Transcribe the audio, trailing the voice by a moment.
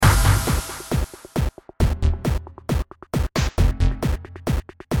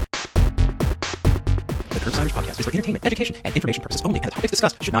The Curve Science Podcast is for entertainment, education, and information purposes only, and the topics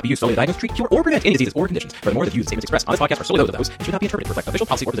discussed should not be used solely to diagnose, treat, cure, or prevent any diseases or conditions. Furthermore, the views and statements expressed on this podcast are solely those of those and should not be interpreted to reflect official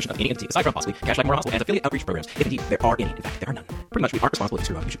policy or position of any entity aside from possibly Cashback Moral Hospital and affiliate outreach programs. If indeed there are any, in fact, there are none. Pretty much, we aren't responsible if you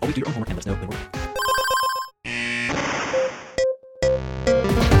screw up. You should always do your own homework and let us know when we're wrong.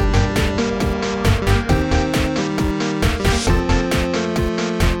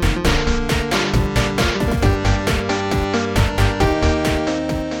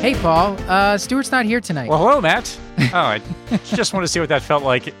 Hey, Paul. Stuart's not here tonight. Well, hello, Matt. Oh, I just want to see what that felt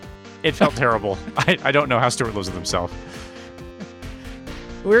like. It felt terrible. I don't know how Stuart lives with himself.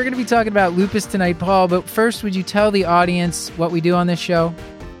 We're going to be talking about lupus tonight, Paul, but first, would you tell the audience what we do on this show?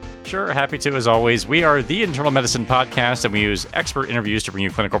 Sure, happy to, as always. We are the Internal Medicine Podcast, and we use expert interviews to bring you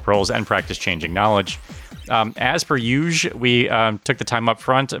clinical pearls and practice-changing knowledge. As per usual, we took the time up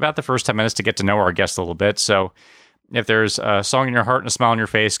front, about the first 10 minutes, to get to know our guests a little bit, so if there's a song in your heart and a smile on your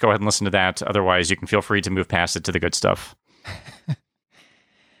face, go ahead and listen to that. Otherwise, you can feel free to move past it to the good stuff.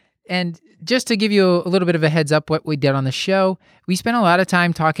 And just to give you a little bit of a heads up what we did on the show, we spent a lot of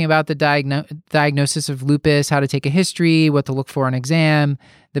time talking about the diagnosis of lupus, how to take a history, what to look for on exam,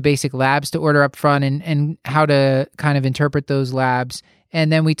 the basic labs to order up front, and how to kind of interpret those labs. And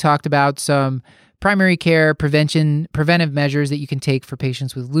then we talked about some primary care, preventive measures that you can take for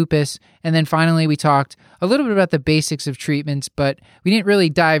patients with lupus. And then finally, we talked a little bit about the basics of treatments, but we didn't really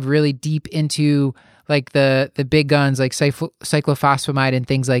dive really deep into like the big guns like cyclophosphamide and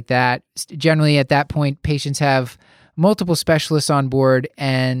things like that. Generally, at that point, patients have multiple specialists on board,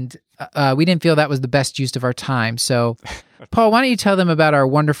 and we didn't feel that was the best use of our time. So, Paul, why don't you tell them about our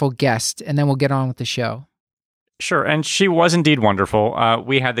wonderful guest, and then we'll get on with the show. Sure, and she was indeed wonderful.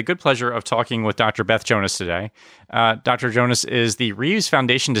 We had the good pleasure of talking with Dr. Beth Jonas today. Dr. Jonas is the Reeves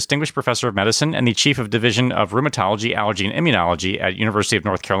Foundation Distinguished Professor of Medicine and the Chief of Division of Rheumatology, Allergy, and Immunology at University of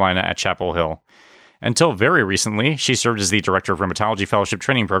North Carolina at Chapel Hill. Until very recently, she served as the Director of Rheumatology Fellowship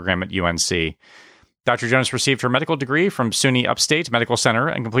Training Program at UNC. Dr. Jonas received her medical degree from SUNY Upstate Medical Center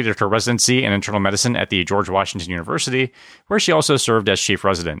and completed her residency in internal medicine at the George Washington University, where she also served as chief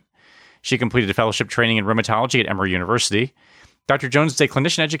resident. She completed a fellowship training in rheumatology at Emory University. Dr. Jones is a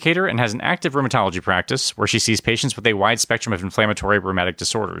clinician educator and has an active rheumatology practice where she sees patients with a wide spectrum of inflammatory rheumatic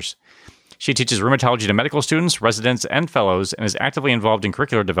disorders. She teaches rheumatology to medical students, residents, and fellows, and is actively involved in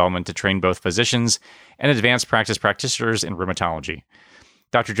curricular development to train both physicians and advanced practice practitioners in rheumatology.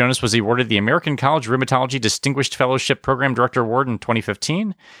 Dr. Jonas was awarded the American College Rheumatology Distinguished Fellowship Program Director Award in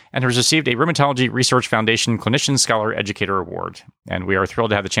 2015 and has received a Rheumatology Research Foundation Clinician Scholar Educator Award. And we are thrilled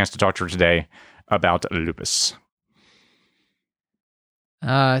to have the chance to talk to her today about lupus.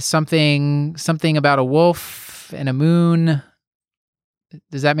 Something about a wolf and a moon.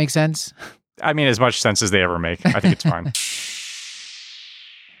 Does that make sense? I mean, as much sense as they ever make. I think it's fine.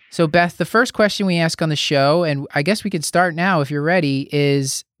 So, Beth, the first question we ask on the show, and I guess we could start now if you're ready,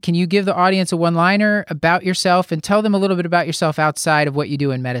 is can you give the audience a one-liner about yourself and tell them a little bit about yourself outside of what you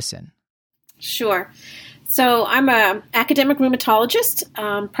do in medicine? Sure. So I'm an academic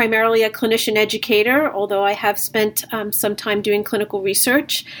rheumatologist, primarily a clinician educator, although I have spent some time doing clinical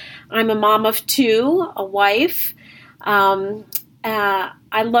research. I'm a mom of two, a wife.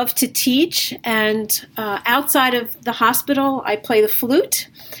 I love to teach, and outside of the hospital, I play the flute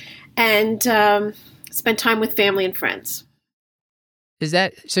and spend time with family and friends. Is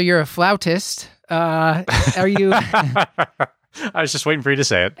that so? You're a flautist. Are you? I was just waiting for you to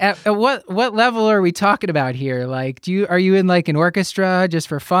say it. At what level are we talking about here? Like, are you in like an orchestra just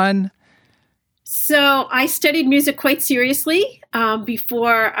for fun? So I studied music quite seriously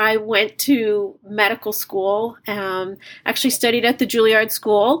before I went to medical school. Actually studied at the Juilliard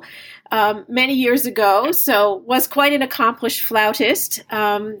School many years ago, so was quite an accomplished flautist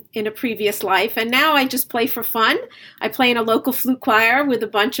in a previous life. And now I just play for fun. I play in a local flute choir with a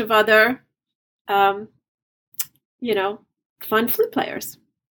bunch of other, fun flute players.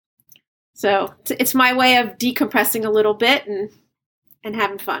 So it's my way of decompressing a little bit and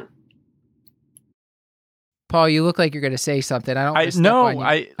having fun. Paul, you look like you're going to say something. No.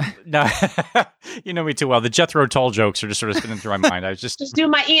 You know me too well. The Jethro Tull jokes are just sort of spinning through my mind. I was just do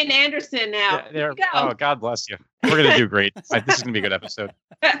my Ian Anderson now. Yeah, oh, God bless you. We're going to do great. This is going to be a good episode.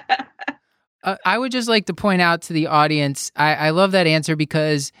 I would just like to point out to the audience, I love that answer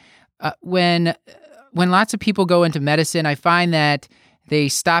because when lots of people go into medicine, I find that they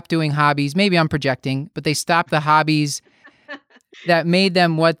stop doing hobbies. Maybe I'm projecting, but they stop the hobbies that made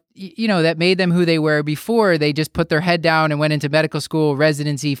them that made them who they were before. They just put their head down and went into medical school,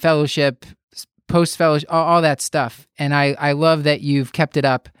 residency, fellowship, post-fellowship, all that stuff. And I love that you've kept it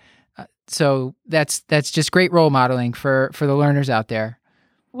up. So that's just great role modeling for the learners out there.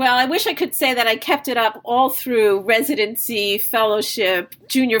 Well, I wish I could say that I kept it up all through residency, fellowship,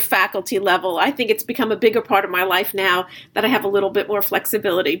 junior faculty level. I think it's become a bigger part of my life now that I have a little bit more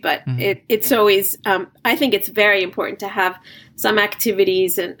flexibility. But it's always, I think it's very important to have some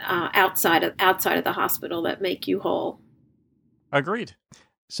activities and outside of the hospital that make you whole. Agreed.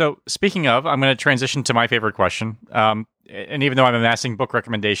 So speaking of, I'm going to transition to my favorite question. And even though I'm amassing book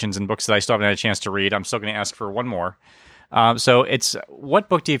recommendations and books that I still haven't had a chance to read, I'm still going to ask for one more. So it's, what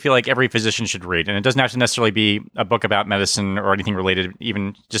book do you feel like every physician should read? And it doesn't have to necessarily be a book about medicine or anything related,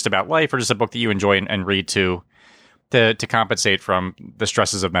 even just about life, or just a book that you enjoy and read to compensate from the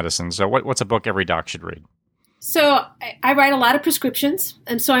stresses of medicine. So what's a book every doc should read? So I write a lot of prescriptions,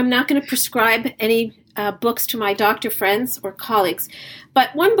 and so I'm not going to prescribe any books to my doctor friends or colleagues.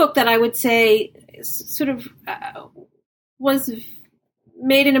 But one book that I would say sort of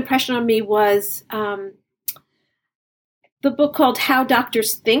made an impression on me was the book called How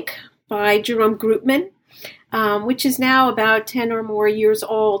Doctors Think by Jerome Groopman, which is now about 10 or more years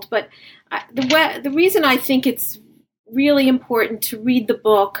old. But the reason I think it's really important to read the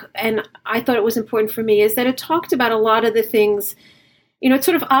book, and I thought it was important for me, is that it talked about a lot of the things, it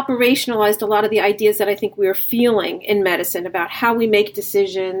sort of operationalized a lot of the ideas that I think we are feeling in medicine about how we make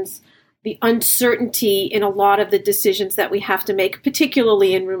decisions, the uncertainty in a lot of the decisions that we have to make,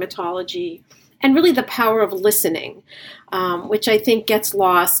 particularly in rheumatology, and really the power of listening, which I think gets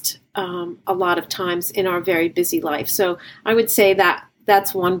lost a lot of times in our very busy life. So I would say that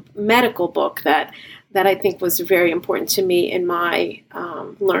that's one medical book that I think was very important to me in my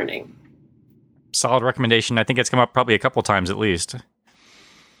learning. Solid recommendation. I think it's come up probably a couple times at least.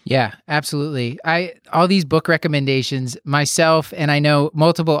 Yeah, absolutely. All these book recommendations, myself, and I know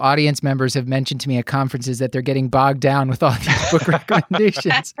multiple audience members have mentioned to me at conferences that they're getting bogged down with all these book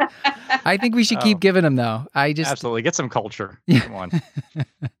recommendations. I think we should keep giving them, though. Absolutely get some culture. Yeah. Come on.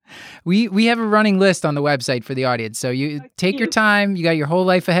 We have a running list on the website for the audience, so you take your time. You got your whole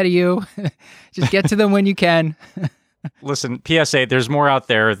life ahead of you. Just get to them when you can. Listen, PSA, there's more out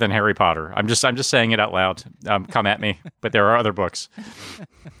there than Harry Potter. I'm just saying it out loud. Come at me, but there are other books.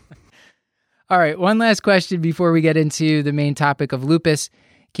 All right, one last question before we get into the main topic of lupus.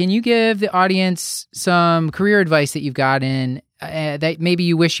 Can you give the audience some career advice that you've gotten that maybe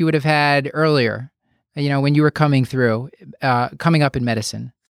you wish you would have had earlier, when you were coming up in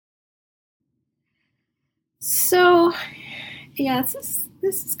medicine? So, yeah, this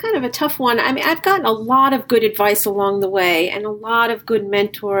is kind of a tough one. I mean, I've gotten a lot of good advice along the way and a lot of good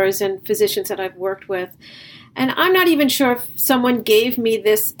mentors and physicians that I've worked with. And I'm not even sure if someone gave me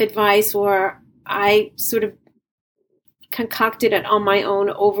this advice or I sort of concocted it on my own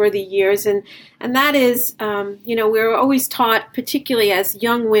over the years. And that is, we're always taught, particularly as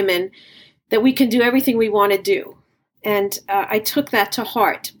young women, that we can do everything we want to do. And I took that to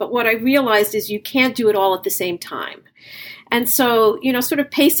heart. But what I realized is you can't do it all at the same time. And so, sort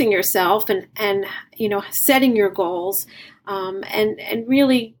of pacing yourself and setting your goals and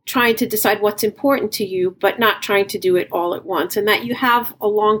really trying to decide what's important to you, but not trying to do it all at once. And that you have a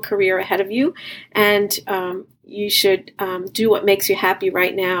long career ahead of you and you should do what makes you happy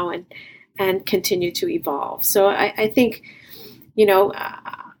right now and continue to evolve. So I think,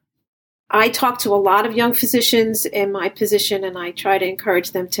 I talk to a lot of young physicians in my position, and I try to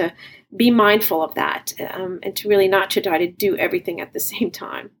encourage them to be mindful of that and to really not to try to do everything at the same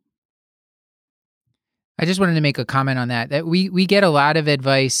time. I just wanted to make a comment on that we get a lot of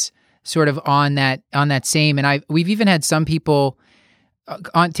advice sort of on that same, and we've even had some people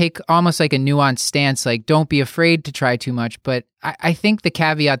take almost like a nuanced stance, like don't be afraid to try too much. But I think the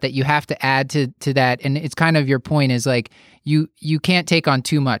caveat that you have to add to that, and it's kind of your point, is like you can't take on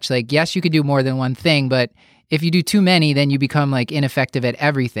too much. Like, yes, you could do more than one thing, but if you do too many, then you become like ineffective at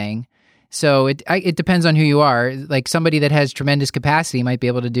everything. So it depends on who you are. Like somebody that has tremendous capacity might be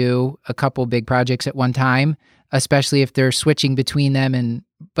able to do a couple big projects at one time, especially if they're switching between them.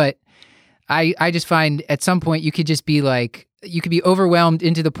 But I just find at some point you could just be like, you could be overwhelmed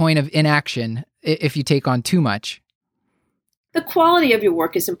into the point of inaction if you take on too much. The quality of your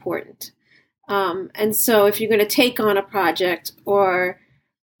work is important. And so if you're going to take on a project, or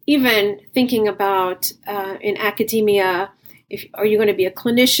even thinking about in academia, are you going to be a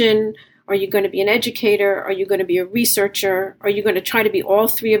clinician? Are you going to be an educator? Are you going to be a researcher? Are you going to try to be all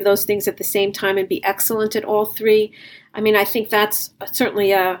three of those things at the same time and be excellent at all three? I mean, I think that's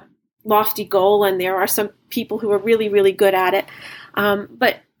certainly a lofty goal, and there are some people who are really, really good at it.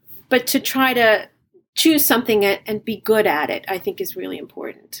 But to try to choose something and be good at it, I think is really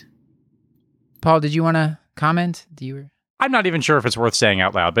important. Paul, did you want to comment? I'm not even sure if it's worth saying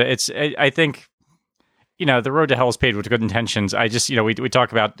out loud, but I think, the road to hell is paved with good intentions. I just, we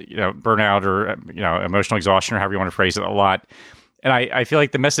talk about, burnout or, emotional exhaustion or however you want to phrase it a lot. And I feel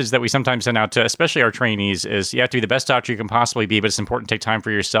like the message that we sometimes send out to, especially our trainees, is you have to be the best doctor you can possibly be, but it's important to take time for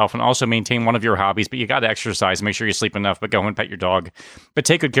yourself and also maintain one of your hobbies. But you got to exercise, make sure you sleep enough, but go and pet your dog. But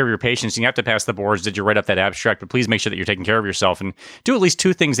take good care of your patients. You have to pass the boards. Did you write up that abstract? But please make sure that you're taking care of yourself and do at least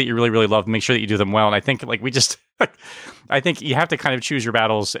 2 things that you really, really love and make sure that you do them well. And I think I think you have to kind of choose your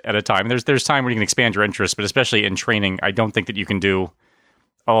battles at a time. There's time where you can expand your interests, but especially in training, I don't think that you can do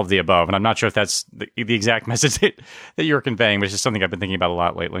all of the above. And I'm not sure if that's the exact message that you're conveying, but it's just something I've been thinking about a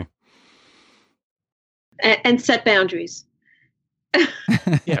lot lately. And set boundaries.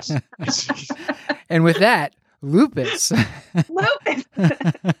 Yes. And with that, Lupus. Lupus.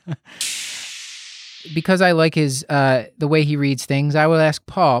 Because I like his the way he reads things, I will ask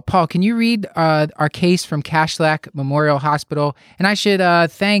Paul. Paul, can you read our case from Kashlak Memorial Hospital? And I should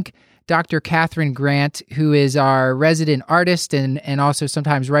thank Dr. Catherine Grant, who is our resident artist and also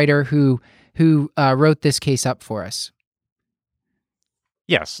sometimes writer, who wrote this case up for us.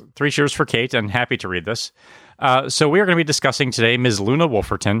 Yes, 3 cheers for Kate, and happy to read this. So we are going to be discussing today Ms. Luna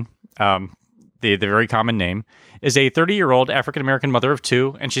Wolferton, the very common name, is a 30-year-old African-American mother of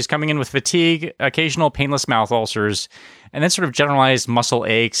 2, and she's coming in with fatigue, occasional painless mouth ulcers, and then sort of generalized muscle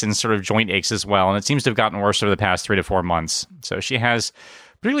aches and sort of joint aches as well, and it seems to have gotten worse over the past 3 to 4 months. So she has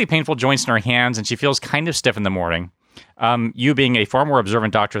particularly painful joints in her hands, and she feels kind of stiff in the morning. You being a far more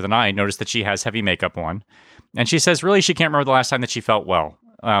observant doctor than I, noticed that she has heavy makeup on. And she says really she can't remember the last time that she felt well.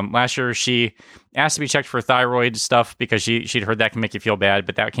 Last year, she asked to be checked for thyroid stuff because she'd heard that can make you feel bad,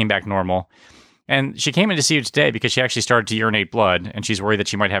 but that came back normal. And she came in to see you today because she actually started to urinate blood, and she's worried that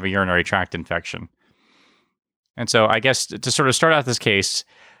she might have a urinary tract infection. And so I guess to sort of start out this case,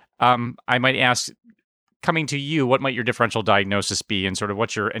 I might ask, coming to you, what might your differential diagnosis be, and sort of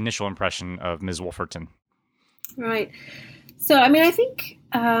what's your initial impression of Ms. Wolferton? Right. So, I think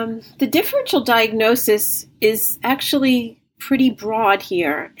the differential diagnosis is actually pretty broad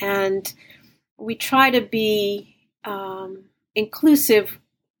here, and we try to be inclusive,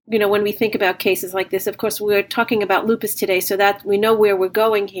 when we think about cases like this. Of course, we're talking about lupus today, so that we know where we're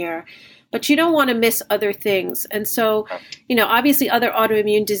going here. But you don't want to miss other things. And so, obviously other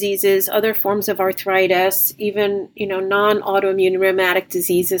autoimmune diseases, other forms of arthritis, even, non-autoimmune rheumatic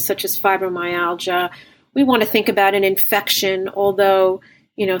diseases such as fibromyalgia, we want to think about an infection, although,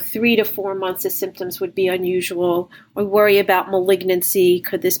 3 to 4 months of symptoms would be unusual. Or worry about malignancy.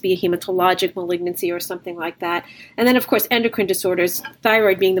 Could this be a hematologic malignancy or something like that? And then, of course, endocrine disorders,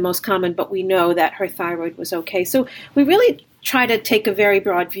 thyroid being the most common, but we know that her thyroid was okay. So we really try to take a very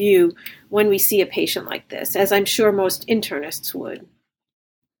broad view when we see a patient like this, as I'm sure most internists would.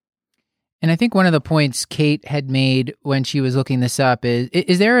 And I think one of the points Kate had made when she was looking this up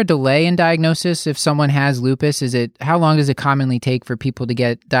is there a delay in diagnosis if someone has lupus? How long does it commonly take for people to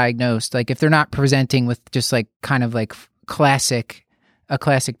get diagnosed? Like if they're not presenting with just like kind of like a classic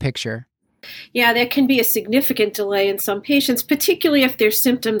picture. Yeah, there can be a significant delay in some patients, particularly if their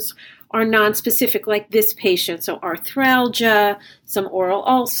symptoms are nonspecific, like this patient. So arthralgia, some oral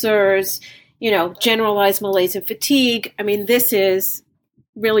ulcers, generalized malaise and fatigue. This is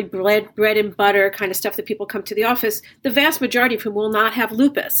really bread and butter kind of stuff that people come to the office, the vast majority of whom will not have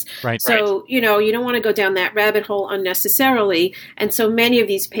lupus. Right. So, you don't want to go down that rabbit hole unnecessarily. And so many of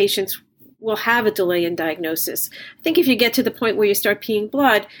these patients will have a delay in diagnosis. I think if you get to the point where you start peeing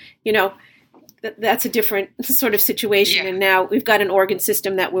blood, that's a different sort of situation. Yeah. And now we've got an organ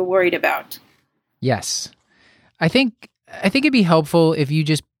system that we're worried about. Yes. I think it'd be helpful if you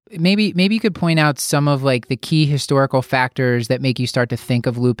just maybe you could point out some of like the key historical factors that make you start to think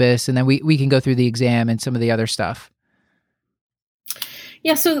of lupus, and then we can go through the exam and some of the other stuff.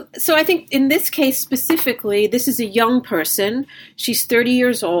 Yeah, so I think in this case specifically, this is a young person. She's 30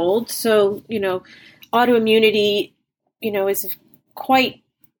 years old. So, autoimmunity, is quite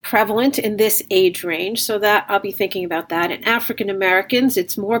prevalent in this age range. So that I'll be thinking about that. In African Americans,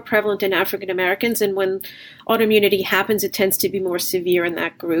 it's more prevalent in African Americans. And when autoimmunity happens, it tends to be more severe in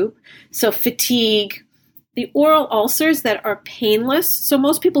that group. So fatigue, the oral ulcers that are painless. So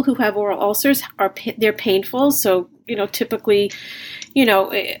most people who have oral ulcers they're painful. So, typically,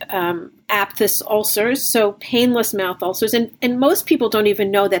 aphthous ulcers, so painless mouth ulcers. And most people don't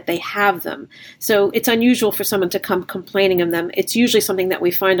even know that they have them. So it's unusual for someone to come complaining of them. It's usually something that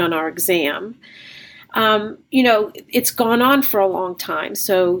we find on our exam. It's gone on for a long time,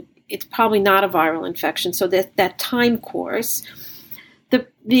 so it's probably not a viral infection. So that time course,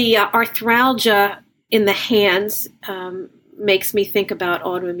 the arthralgia in the hands makes me think about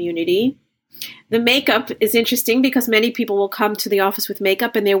autoimmunity. The makeup is interesting because many people will come to the office with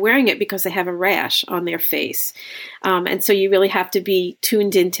makeup and they're wearing it because they have a rash on their face. And so you really have to be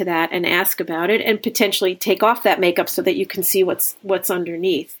tuned into that and ask about it and potentially take off that makeup so that you can see what's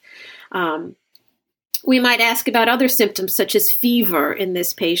underneath. We might ask about other symptoms such as fever in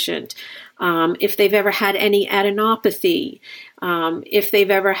this patient, if they've ever had any adenopathy, if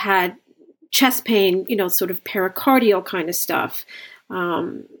they've ever had chest pain, sort of pericardial kind of stuff.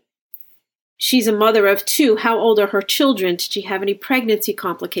 She's a mother of 2. How old are her children? Did she have any pregnancy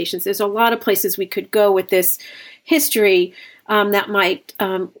complications? There's a lot of places we could go with this history that might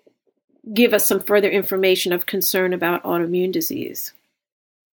give us some further information of concern about autoimmune disease.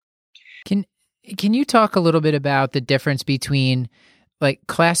 Can you talk a little bit about the difference between like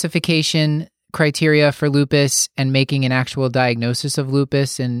classification criteria for lupus and making an actual diagnosis of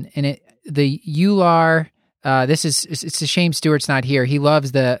lupus? And the EULAR, it's a shame Stuart's not here. He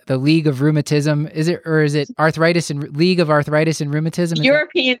loves the League of Rheumatism. Is it Arthritis and League of Arthritis and Rheumatism?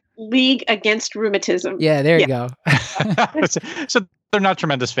 European League Against Rheumatism. Yeah, there you go. So they're not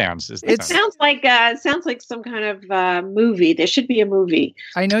tremendous fans. It sounds like some kind of movie. There should be a movie.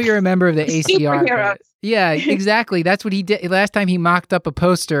 I know you're a member of the ACR. Yeah, exactly. That's what he did last time. He mocked up a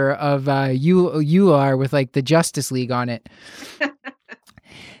poster of EULAR with like the Justice League on it.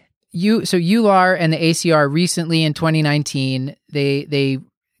 So EULAR and the ACR recently in 2019, they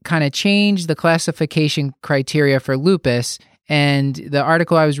kind of changed the classification criteria for lupus. And the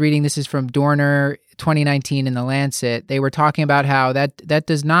article I was reading, this is from Dorner 2019 in The Lancet. They were talking about how that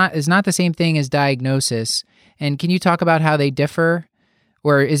is not the same thing as diagnosis. And can you talk about how they differ?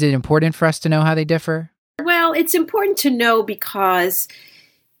 Or is it important for us to know how they differ? Well, it's important to know because,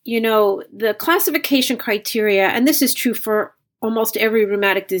 the classification criteria, and this is true for almost every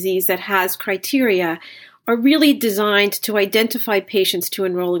rheumatic disease that has criteria, are really designed to identify patients to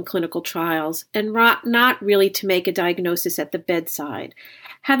enroll in clinical trials and not really to make a diagnosis at the bedside.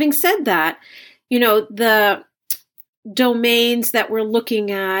 Having said that, the domains that we're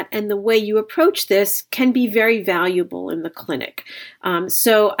looking at and the way you approach this can be very valuable in the clinic.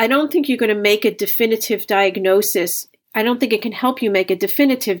 So I don't think you're going to make a definitive diagnosis. I don't think it can help you make a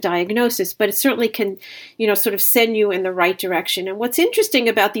definitive diagnosis, but it certainly can, sort of send you in the right direction. And what's interesting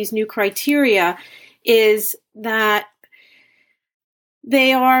about these new criteria is that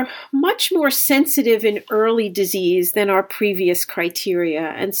they are much more sensitive in early disease than our previous criteria.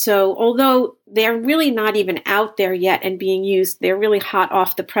 And so although they're really not even out there yet and being used, they're really hot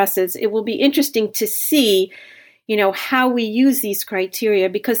off the presses. It will be interesting to see, how we use these criteria,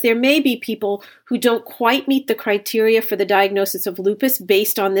 because there may be people who don't quite meet the criteria for the diagnosis of lupus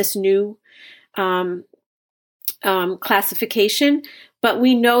based on this new classification. But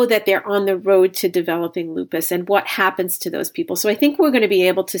we know that they're on the road to developing lupus and what happens to those people. So I think we're going to be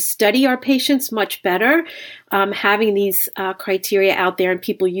able to study our patients much better, having these criteria out there and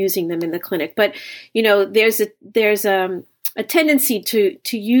people using them in the clinic. But, there's a tendency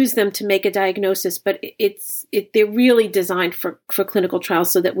to use them to make a diagnosis, but they're really designed for clinical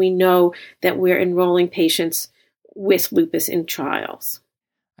trials so that we know that we're enrolling patients with lupus in trials.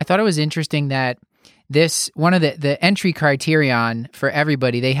 I thought it was interesting that one of the entry criterion for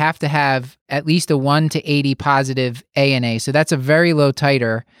everybody, they have to have at least a 1 to 80 positive ANA. So that's a very low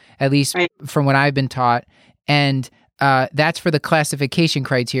titer, at least from what I've been taught. And that's for the classification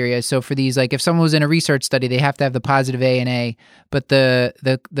criteria. So for these, like if someone was in a research study, they have to have the positive ANA. But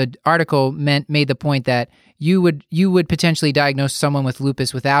the article made the point that you would potentially diagnose someone with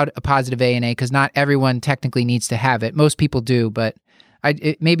lupus without a positive ANA because not everyone technically needs to have it. Most people do, but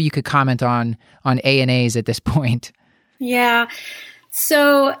maybe you could comment on ANAs at this point. Yeah.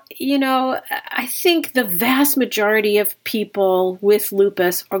 So, I think the vast majority of people with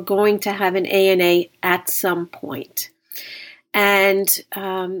lupus are going to have an ANA at some point. And,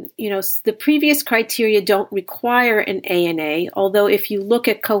 the previous criteria don't require an ANA, although if you look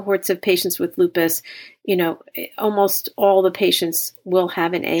at cohorts of patients with lupus, almost all the patients will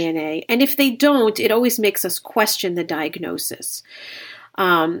have an ANA. And if they don't, it always makes us question the diagnosis.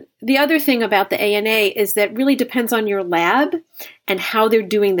 The other thing about the ANA is that really depends on your lab and how they're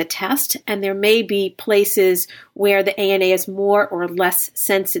doing the test. And there may be places where the ANA is more or less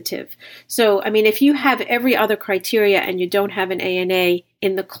sensitive. So, if you have every other criteria and you don't have an ANA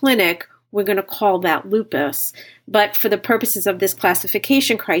in the clinic, we're going to call that lupus. But for the purposes of this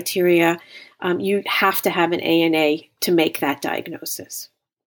classification criteria, you have to have an ANA to make that diagnosis.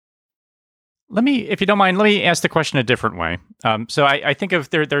 If you don't mind, let me ask the question a different way. So I think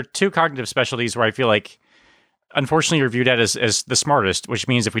there are two cognitive specialties where I feel like unfortunately, you're viewed as the smartest, which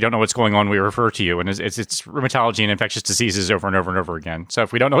means if we don't know what's going on, we refer to you. And it's rheumatology and infectious diseases over and over and over again. So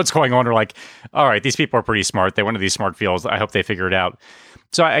if we don't know what's going on, we're like, all right, these people are pretty smart. They went to these smart fields. I hope they figure it out.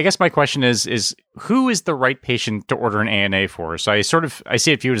 So I guess my question is who is the right patient to order an ANA for? So I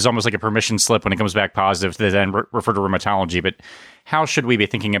see it viewed as almost like a permission slip when it comes back positive to then refer to rheumatology. But how should we be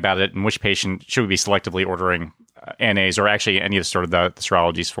thinking about it, and which patient should we be selectively ordering ANAs or actually any of sort of the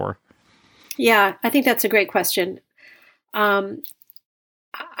serologies for? Yeah, I think that's a great question.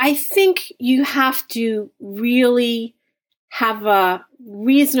 I think you have to really have a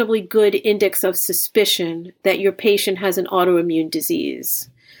reasonably good index of suspicion that your patient has an autoimmune disease.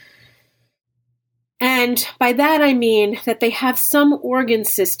 And by that, I mean that they have some organ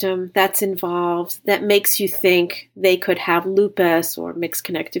system that's involved that makes you think they could have lupus or mixed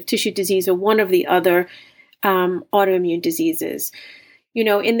connective tissue disease or one of the other autoimmune diseases.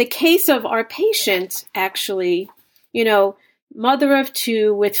 In the case of our patient, actually, mother of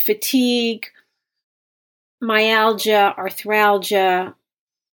two with fatigue, myalgia, arthralgia,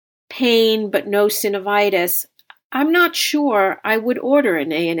 pain, but no synovitis, I'm not sure I would order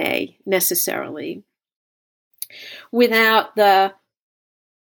an ANA necessarily without the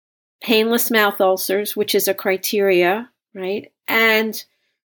painless mouth ulcers, which is a criteria, right? And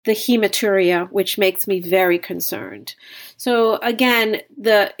the hematuria, which makes me very concerned. So again,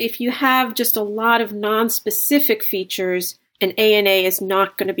 if you have just a lot of non-specific features, an ANA is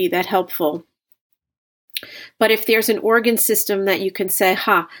not going to be that helpful. But if there's an organ system that you can say,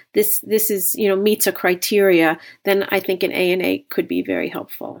 this is, meets a criteria, then I think an ANA could be very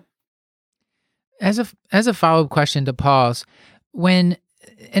helpful. As a follow-up question to Paul's,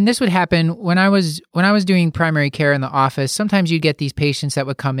 and this would happen when I was doing primary care in the office, sometimes you'd get these patients that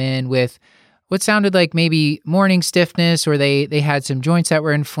would come in with what sounded like maybe morning stiffness, or they had some joints that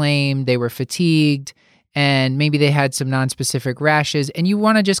were inflamed, they were fatigued, and maybe they had some nonspecific rashes, and you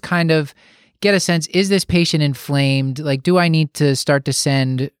want to just kind of get a sense, is this patient inflamed? Like, do I need to start to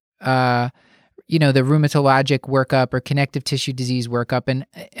send, the rheumatologic workup or connective tissue disease workup?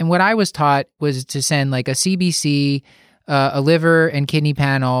 And what I was taught was to send like a CBC, a liver and kidney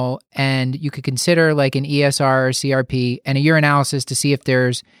panel, and you could consider like an ESR or CRP and a urinalysis to see if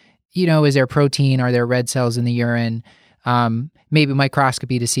there's, is there protein, are there red cells in the urine? Maybe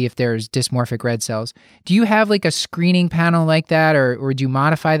microscopy to see if there's dysmorphic red cells. Do you have like a screening panel like that, or do you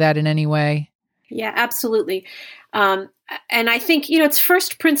modify that in any way? Yeah, absolutely. And I think, it's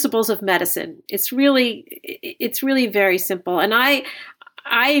first principles of medicine. It's really very simple. And I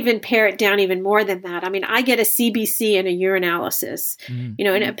even pare it down even more than that. I mean, I get a CBC and a urinalysis,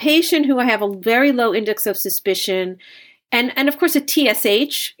 in a patient who I have a very low index of suspicion, and of course a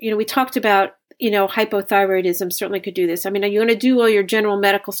TSH, we talked about, hypothyroidism certainly could do this. I mean, you want to do all your general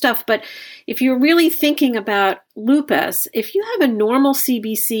medical stuff, but if you're really thinking about lupus, if you have a normal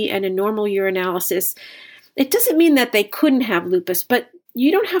CBC and a normal urinalysis, it doesn't mean that they couldn't have lupus, but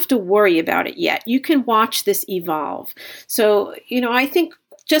you don't have to worry about it yet. You can watch this evolve. So, I think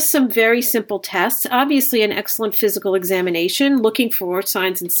just some very simple tests, obviously an excellent physical examination, looking for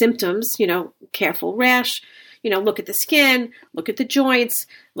signs and symptoms, careful rash, look at the skin, look at the joints,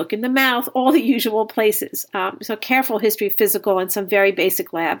 look in the mouth, all the usual places. So careful history, physical, and some very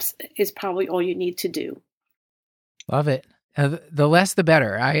basic labs is probably all you need to do. Love it. The less, the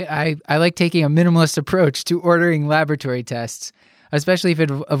better. I like taking a minimalist approach to ordering laboratory tests, especially if it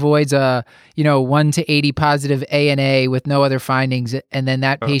avoids a 1 to 80 positive ANA with no other findings, and then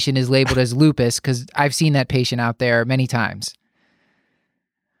that patient is labeled as lupus, because I've seen that patient out there many times.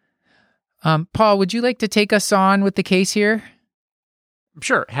 Paul, would you like to take us on with the case here?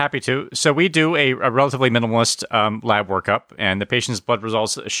 Sure, happy to. So we do a relatively minimalist lab workup, and the patient's blood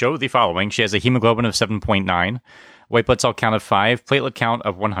results show the following. She has a hemoglobin of 7.9, white blood cell count of 5, platelet count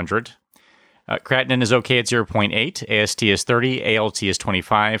of 100. Creatinine is okay at 0.8, AST is 30, ALT is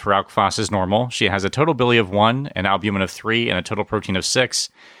 25, her alk phos is normal. She has a total bili of 1, an albumin of 3, and a total protein of 6,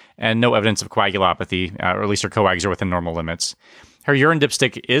 and no evidence of coagulopathy, or at least her coags are within normal limits. Her urine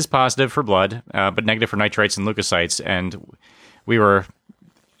dipstick is positive for blood, but negative for nitrites and leukocytes, and we were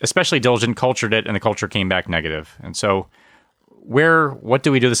especially diligent, cultured it, and the culture came back negative. And so what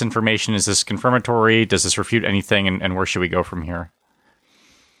do we do with this information? Is this confirmatory? Does this refute anything? And where should we go from here?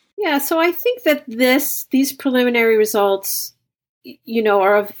 Yeah, so I think that these preliminary results,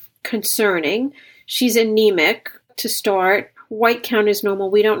 are concerning. She's anemic to start. White count is normal.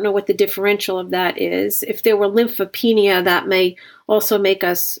 We don't know what the differential of that is. If there were lymphopenia, that may also make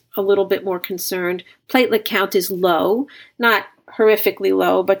us a little bit more concerned. Platelet count is low, not horrifically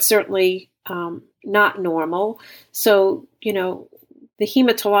low, but certainly not normal. So, the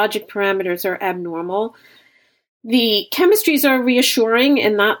hematologic parameters are abnormal. The chemistries are reassuring,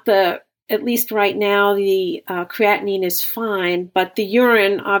 and at least right now, the creatinine is fine, but the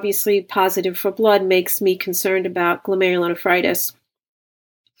urine, obviously positive for blood, makes me concerned about glomerulonephritis.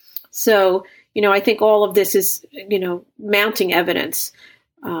 So, I think all of this is, mounting evidence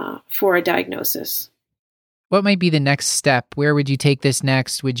for a diagnosis. What might be the next step? Where would you take this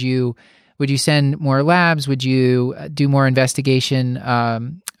next? Would you send more labs? Would you do more investigation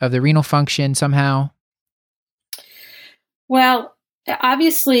of the renal function somehow? Well,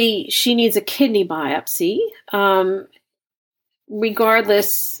 obviously she needs a kidney biopsy.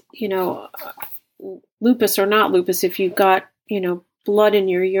 Regardless, lupus or not lupus, if you've got, blood in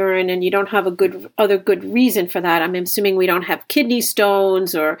your urine and you don't have a good reason for that, I'm assuming we don't have kidney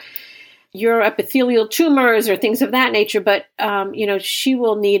stones or uroepithelial tumors or things of that nature, but, she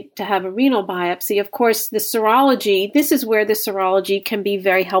will need to have a renal biopsy. Of course, the serology, this is where the serology can be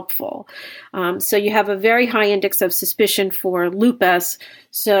very helpful. So you have a very high index of suspicion for lupus.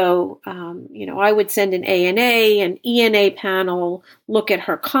 So, I would send an ANA, an ENA panel, look at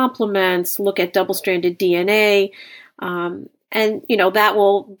her complements, look at double-stranded DNA, and, that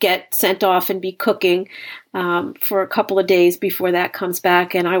will get sent off and be cooking for a couple of days before that comes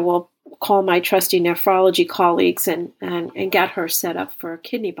back, and I will call my trusty nephrology colleagues and get her set up for a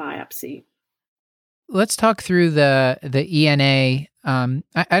kidney biopsy. Let's talk through the ENA.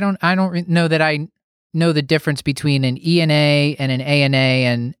 I don't know that I know the difference between an ENA and an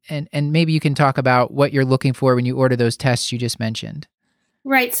ANA, and maybe you can talk about what you're looking for when you order those tests you just mentioned.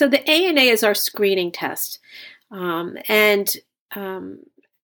 Right. So the ANA is our screening test,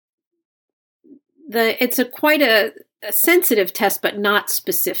 it's quite a sensitive test, but not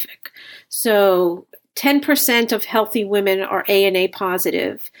specific. So 10% of healthy women are ANA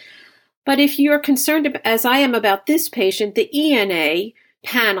positive. But if you're concerned, as I am about this patient, the ENA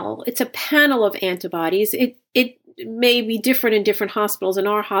panel, it's a panel of antibodies. It may be different in different hospitals. In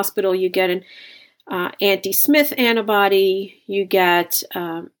our hospital, you get an anti-Smith antibody, you get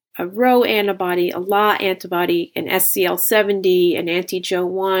a Rho antibody, a La antibody, an SCL70, an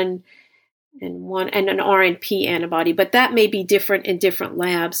anti-Jo1, and an RNP antibody, but that may be different in different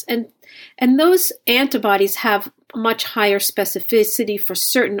labs. And those antibodies have much higher specificity for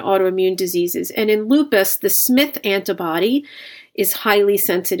certain autoimmune diseases. And in lupus, the Smith antibody is highly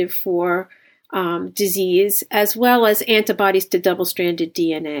sensitive for disease, as well as antibodies to double-stranded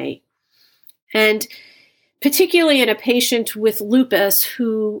DNA. And particularly in a patient with lupus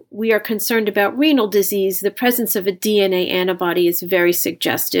who we are concerned about renal disease, the presence of a DNA antibody is very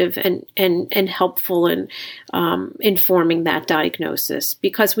suggestive and helpful in informing that diagnosis,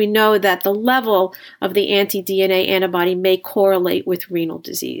 because we know that the level of the anti-DNA antibody may correlate with renal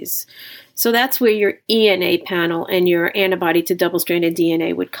disease. So that's where your ENA panel and your antibody to double-stranded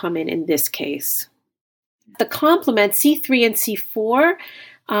DNA would come in this case. The complement C3 and C4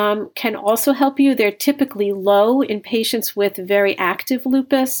 can also help you. They're typically low in patients with very active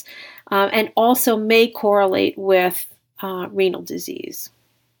lupus and also may correlate with renal disease.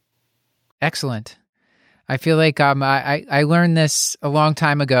 Excellent. I feel like I learned this a long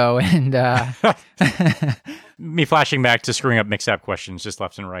time ago, and me flashing back to screwing up mix-up questions just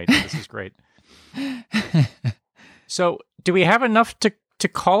left and right. This is great. So, do we have enough to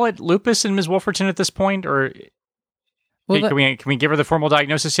call it lupus in Ms. Wolferton at this point, or can we give her the formal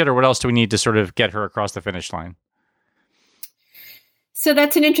diagnosis yet, or what else do we need to sort of get her across the finish line? So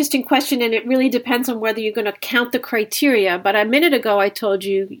that's an interesting question, and it really depends on whether you're going to count the criteria. But a minute ago, I told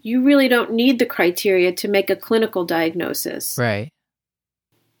you, you really don't need the criteria to make a clinical diagnosis. Right.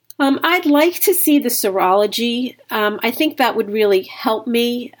 I'd like to see the serology. I think that would really help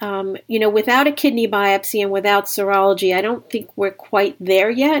me. Without a kidney biopsy and without serology, I don't think we're quite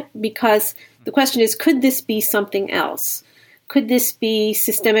there yet, because the question is, could this be something else? Could this be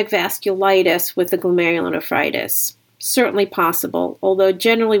systemic vasculitis with the glomerulonephritis? Certainly possible, although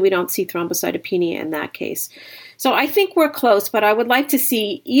generally we don't see thrombocytopenia in that case. So I think we're close, but I would like to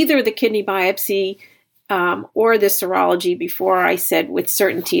see either the kidney biopsy or the serology before I said with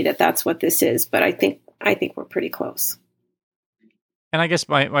certainty that that's what this is. But I think we're pretty close. And I guess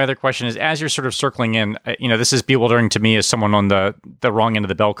my other question is, as you're sort of circling in, this is bewildering to me as someone on the wrong end of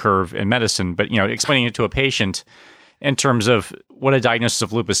the bell curve in medicine, but, explaining it to a patient in terms of what a diagnosis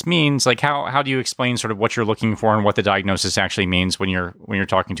of lupus means, like how do you explain sort of what you're looking for and what the diagnosis actually means when you're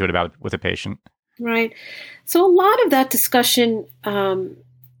talking to it about with a patient? Right. So a lot of that discussion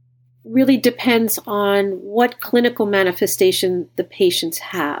really depends on what clinical manifestation the patients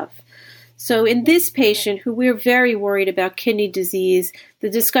have. So in this patient, who we're very worried about kidney disease, the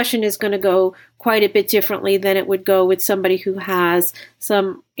discussion is going to go quite a bit differently than it would go with somebody who has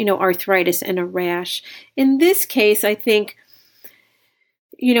some, arthritis and a rash. In this case, I think,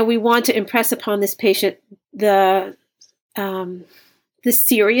 we want to impress upon this patient the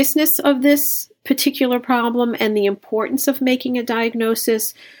seriousness of this particular problem and the importance of making a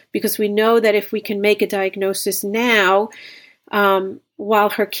diagnosis, because we know that if we can make a diagnosis now, while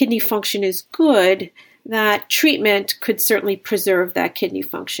her kidney function is good, that treatment could certainly preserve that kidney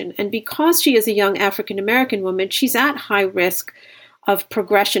function. And because she is a young African-American woman, she's at high risk of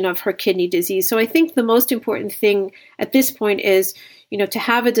progression of her kidney disease. So I think the most important thing at this point is, to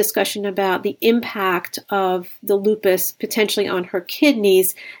have a discussion about the impact of the lupus potentially on her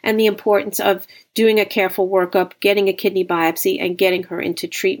kidneys and the importance of doing a careful workup, getting a kidney biopsy, and getting her into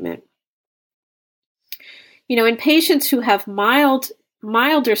treatment. In patients who have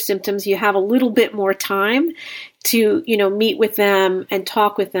milder symptoms, you have a little bit more time to, meet with them and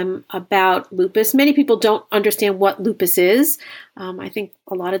talk with them about lupus. Many people don't understand what lupus is. I think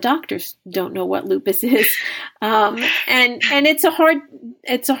a lot of doctors don't know what lupus is. And it's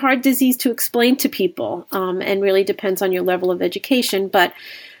a hard disease to explain to people, and really depends on your level of education. But,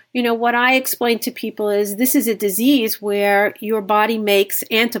 what I explain to people is this is a disease where your body makes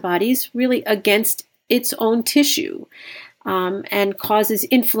antibodies really against its own tissue. And causes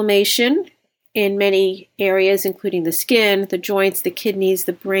inflammation in many areas, including the skin, the joints, the kidneys,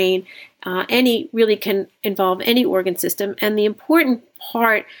 the brain. Really can involve any organ system. And the important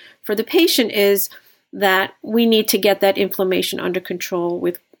part for the patient is that we need to get that inflammation under control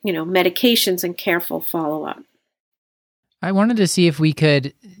with, medications and careful follow-up. I wanted to see if we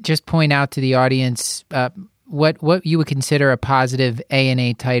could just point out to the audience what you would consider a positive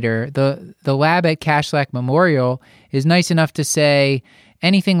ANA titer. The lab at Kashlak Memorial is nice enough to say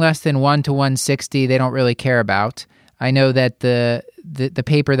anything less than 1 to 160 they don't really care about. I know that the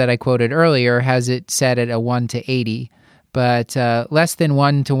paper that I quoted earlier has it set at a 1 to 80, but less than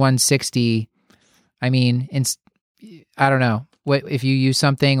 1 to 160, I mean, I don't know what if you use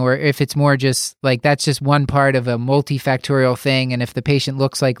something, or if it's more just like that's just one part of a multifactorial thing, and if the patient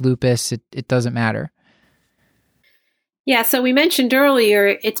looks like lupus, it doesn't matter. Yeah, so we mentioned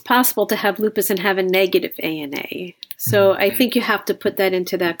earlier, it's possible to have lupus and have a negative ANA. So I think you have to put that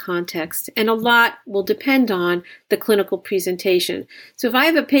into that context. And a lot will depend on the clinical presentation. So if I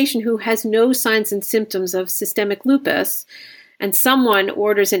have a patient who has no signs and symptoms of systemic lupus, and someone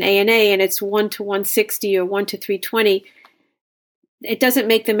orders an ANA and it's 1 to 160 or 1 to 320, it doesn't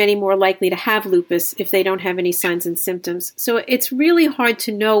make them any more likely to have lupus if they don't have any signs and symptoms. So it's really hard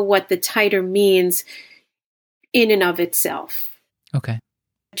to know what the titer means in and of itself. Okay.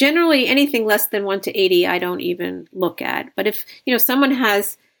 Generally, anything less than 1 to 80, I don't even look at. But if, someone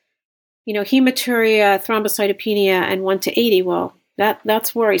has, hematuria, thrombocytopenia, and 1 to 80, well,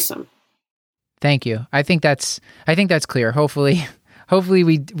 that's worrisome. Thank you. I think that's clear. Hopefully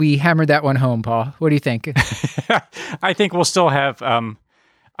we hammered that one home, Paul. What do you think? I think we'll still have,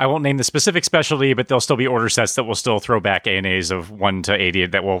 I won't name the specific specialty, but there'll still be order sets that will still throw back ANAs of 1 to 80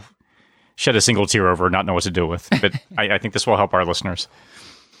 that will shed a single tear over, not know what to do with. But I think this will help our listeners.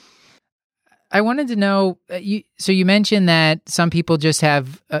 I wanted to know, so you mentioned that some people just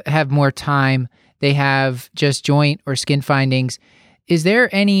have more time. They have just joint or skin findings. Is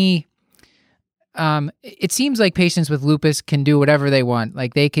there any, it seems like patients with lupus can do whatever they want.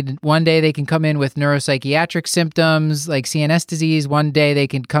 Like one day they can come in with neuropsychiatric symptoms like CNS disease. One day they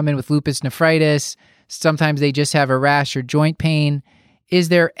can come in with lupus nephritis. Sometimes they just have a rash or joint pain. Are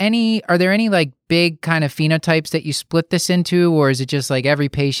there any like big kind of phenotypes that you split this into, or is it just like every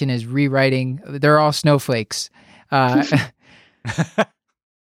patient is rewriting? They're all snowflakes. Yeah,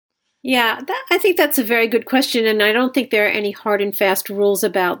 I think that's a very good question. And I don't think there are any hard and fast rules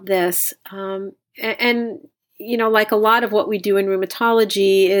about this. And like a lot of what we do in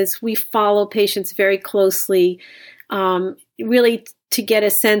rheumatology is we follow patients very closely, really to get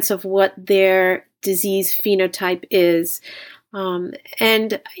a sense of what their disease phenotype is.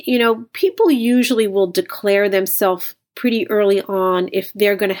 And people usually will declare themselves pretty early on if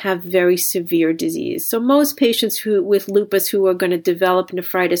they're going to have very severe disease. So most patients with lupus who are going to develop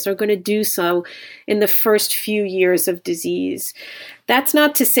nephritis are going to do so in the first few years of disease. That's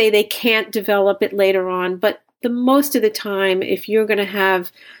not to say they can't develop it later on, but the most of the time, if you're going to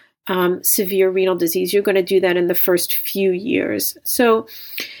have severe renal disease, you're going to do that in the first few years. So,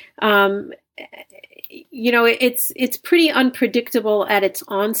 it's pretty unpredictable at its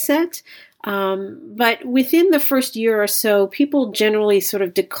onset. But within the first year or so, people generally sort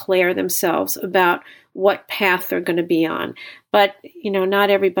of declare themselves about what path they're going to be on. But, not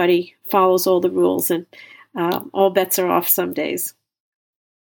everybody follows all the rules, and all bets are off some days.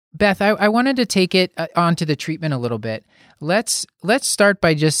 Beth, I wanted to take it onto the treatment a little bit. Let's start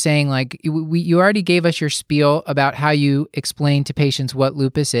by just saying, like, you already gave us your spiel about how you explain to patients what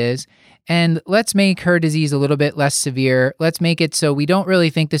lupus is, and let's make her disease a little bit less severe. Let's make it so we don't really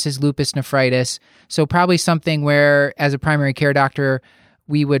think this is lupus nephritis. So probably something where, as a primary care doctor,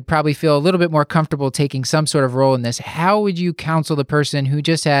 we would probably feel a little bit more comfortable taking some sort of role in this. How would you counsel the person who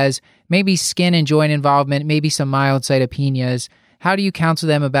just has maybe skin and joint involvement, maybe some mild cytopenias? How do you counsel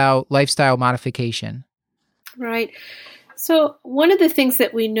them about lifestyle modification? Right. So one of the things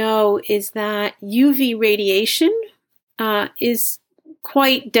that we know is that UV radiation is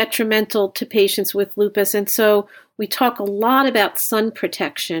quite detrimental to patients with lupus. And so we talk a lot about sun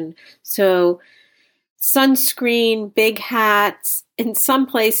protection. So sunscreen, big hats. In some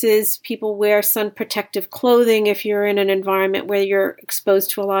places, people wear sun protective clothing if you're in an environment where you're exposed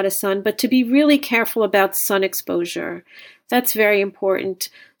to a lot of sun. But to be really careful about sun exposure, that's very important.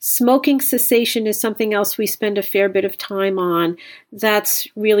 Smoking cessation is something else we spend a fair bit of time on. That's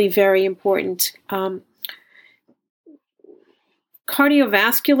really very important.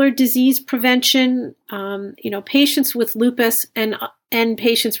 Cardiovascular disease prevention, patients with lupus and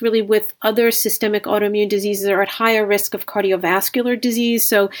patients really with other systemic autoimmune diseases are at higher risk of cardiovascular disease.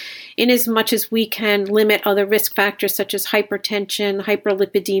 So in as much as we can limit other risk factors such as hypertension,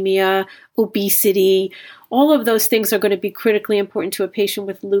 hyperlipidemia, obesity, all of those things are going to be critically important to a patient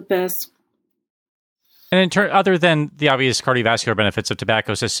with lupus. And other than the obvious cardiovascular benefits of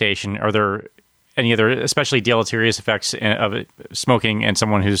tobacco cessation, are there any other especially deleterious effects of smoking in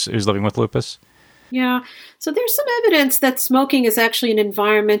someone who's living with lupus? Yeah. So there's some evidence that smoking is actually an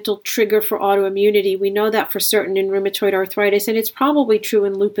environmental trigger for autoimmunity. We know that for certain in rheumatoid arthritis, and it's probably true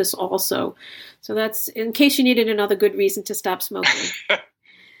in lupus also. So that's in case you needed another good reason to stop smoking.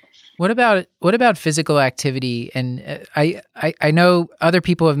 What about physical activity? And I know other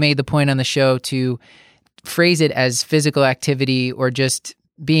people have made the point on the show to phrase it as physical activity or just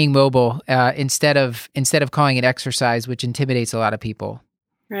being mobile instead of calling it exercise, which intimidates a lot of people.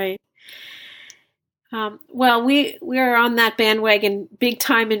 Right. Well, we are on that bandwagon big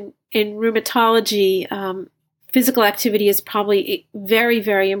time in rheumatology. Physical activity is probably very,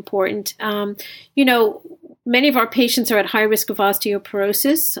 very important. Many of our patients are at high risk of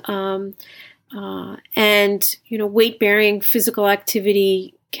osteoporosis, and weight-bearing physical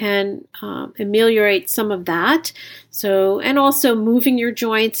activity can ameliorate some of that. So, and also moving your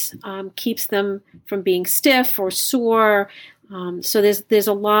joints keeps them from being stiff or sore. So there's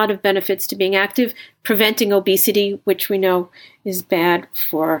a lot of benefits to being active, preventing obesity, which we know is bad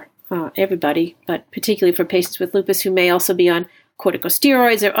for everybody, but particularly for patients with lupus who may also be on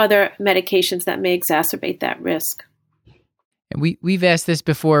corticosteroids or other medications that may exacerbate that risk. And we've asked this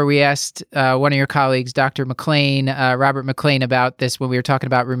before. We asked one of your colleagues, Dr. McLean, Robert McLean, about this when we were talking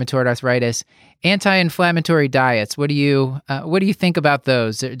about rheumatoid arthritis. Anti-inflammatory diets. What do you think about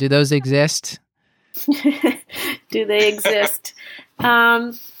those? Do those exist? Do they exist?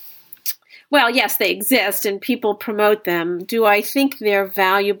 Well, yes, they exist, and people promote them. Do I think they're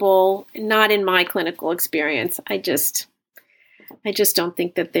valuable? Not in my clinical experience. I just don't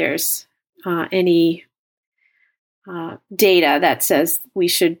think that there's any data that says we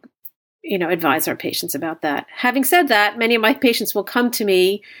should, advise our patients about that. Having said that, many of my patients will come to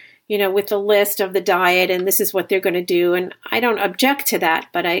me, with a list of the diet, and this is what they're going to do, and I don't object to that,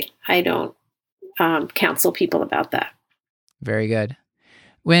 but I don't counsel people about that. Very good.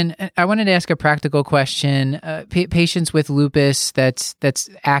 When I wanted to ask a practical question, patients with lupus that's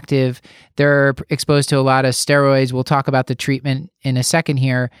active, they're exposed to a lot of steroids. We'll talk about the treatment in a second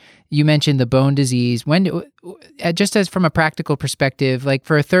here. You mentioned the bone disease. Just as from a practical perspective, like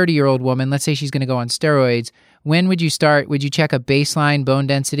for a 30-year-old woman, let's say she's going to go on steroids, when would you start? Would you check a baseline bone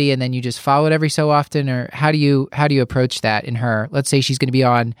density and then you just follow it every so often, or how do you approach that in her? Let's say she's going to be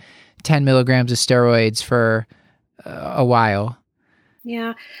on 10 milligrams of steroids for a while.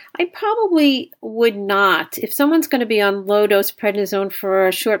 Yeah, I probably would not. If someone's going to be on low-dose prednisone for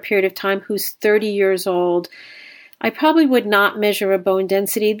a short period of time who's 30 years old, I probably would not measure a bone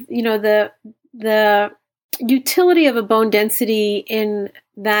density. The utility of a bone density in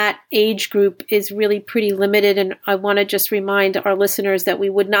that age group is really pretty limited, and I want to just remind our listeners that we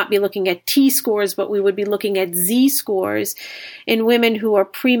would not be looking at T-scores, but we would be looking at Z-scores in women who are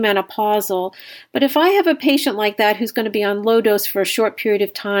premenopausal. But if I have a patient like that who's going to be on low dose for a short period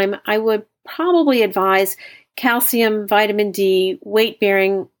of time, I would probably advise calcium, vitamin D,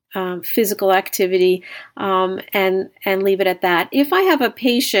 weight-bearing physical activity, and leave it at that. If I have a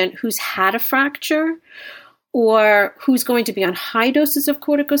patient who's had a fracture or who's going to be on high doses of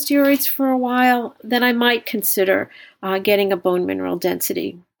corticosteroids for a while, then I might consider getting a bone mineral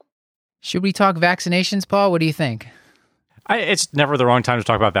density. Should we talk vaccinations, Paul? What do you think? It's never the wrong time to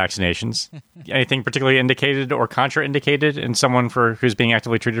talk about vaccinations. Anything particularly indicated or contraindicated in someone who's being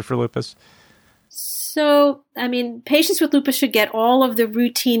actively treated for lupus? So, patients with lupus should get all of the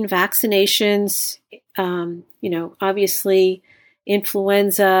routine vaccinations, obviously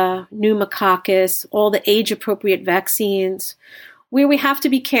influenza, pneumococcus, all the age-appropriate vaccines. Where we have to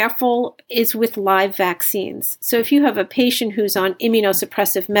be careful is with live vaccines. So if you have a patient who's on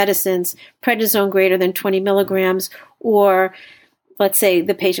immunosuppressive medicines, prednisone greater than 20 milligrams, or let's say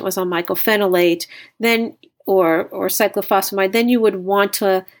the patient was on mycophenolate, then or cyclophosphamide, then you would want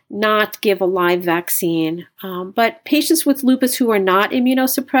to not give a live vaccine. But patients with lupus who are not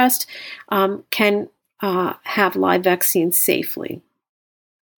immunosuppressed can have live vaccines safely.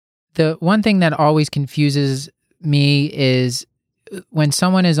 The one thing that always confuses me is when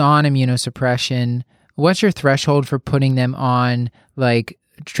someone is on immunosuppression, what's your threshold for putting them on like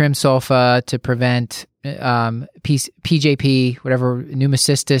trimsulfa to prevent PJP, whatever,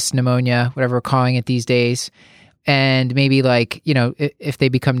 pneumocystis pneumonia, whatever we're calling it these days, and maybe if they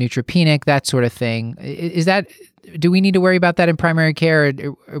become neutropenic, that sort of thing. Do we need to worry about that in primary care,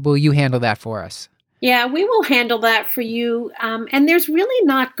 or will you handle that for us? Yeah, we will handle that for you. And there's really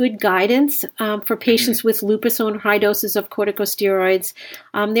not good guidance for patients with lupus on high doses of corticosteroids.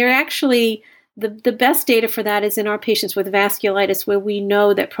 They're actually, the best data for that is in our patients with vasculitis, where we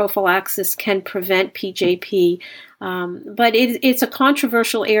know that prophylaxis can prevent PJP. But it's a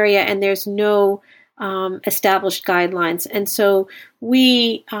controversial area, and there's no established guidelines. And so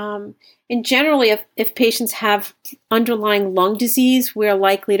we, in generally, if patients have underlying lung disease, we're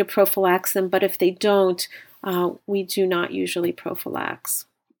likely to prophylax them. But if they don't, we do not usually prophylax.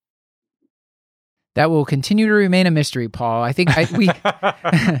 That will continue to remain a mystery, Paul. I think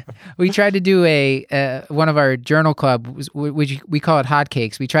we tried to do one of our journal club, which we call it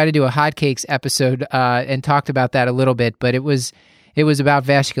Hotcakes. We tried to do a Hotcakes episode and talked about that a little bit, but it was about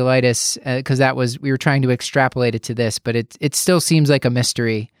vasculitis because we were trying to extrapolate it to this, but it still seems like a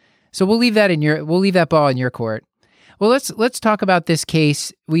mystery. So we'll leave that ball in your court. Well, let's talk about this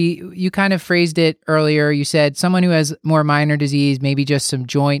case. You kind of phrased it earlier. You said someone who has more minor disease, maybe just some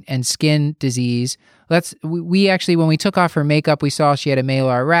joint and skin disease. We actually, when we took off her makeup, we saw she had a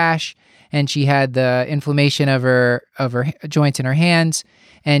malar rash, and she had the inflammation of her joints in her hands,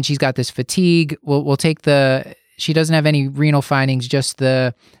 and she's got this fatigue. We'll take she doesn't have any renal findings, just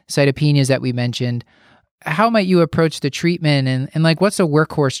the cytopenias that we mentioned. How might you approach the treatment, and what's a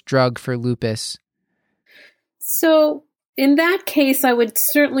workhorse drug for lupus? So in that case, I would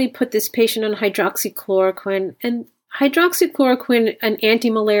certainly put this patient on hydroxychloroquine. And hydroxychloroquine, an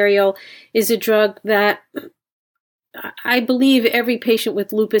antimalarial, is a drug that I believe every patient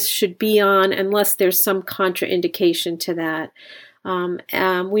with lupus should be on unless there's some contraindication to that.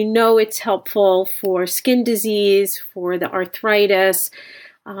 We know it's helpful for skin disease, for the arthritis.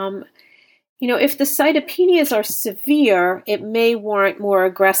 If the cytopenias are severe, it may warrant more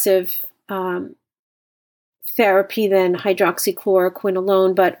aggressive therapy than hydroxychloroquine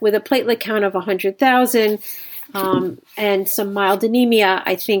alone. But with a platelet count of 100,000 and some mild anemia,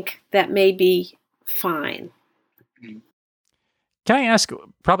 I think that may be fine. Can I ask,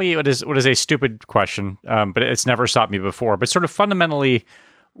 probably what is a stupid question, but it's never stopped me before, but sort of fundamentally,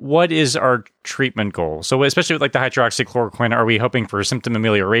 what is our treatment goal? So especially with the hydroxychloroquine, are we hoping for symptom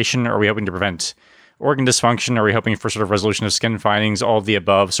amelioration? Are we hoping to prevent organ dysfunction? Are we hoping for sort of resolution of skin findings? All of the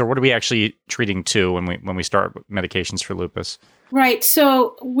above. So what are we actually treating to when we start medications for lupus? Right.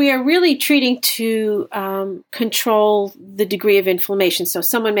 So we're really treating to control the degree of inflammation. So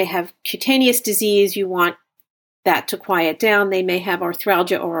someone may have cutaneous disease. You want that to quiet down. They may have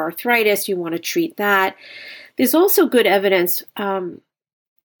arthralgia or arthritis. You want to treat that. There's also good evidence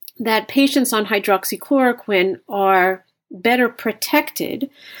that patients on hydroxychloroquine are better protected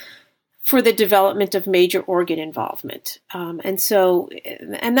for the development of major organ involvement. And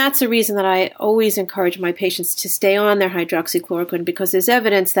that's the reason that I always encourage my patients to stay on their hydroxychloroquine, because there's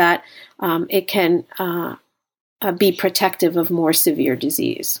evidence that it can be protective of more severe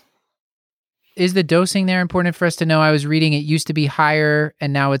disease. Is the dosing there important for us to know? I was reading it used to be higher,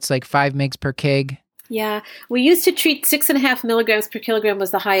 and now it's 5 mg per kg. Yeah, we used to treat 6.5 milligrams per kilogram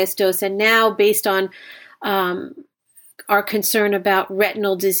was the highest dose, and now based on our concern about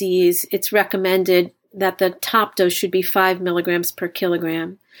retinal disease, it's recommended that the top dose should be 5 milligrams per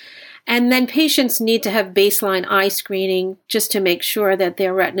kilogram. And then patients need to have baseline eye screening just to make sure that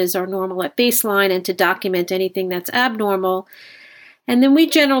their retinas are normal at baseline and to document anything that's abnormal. And then we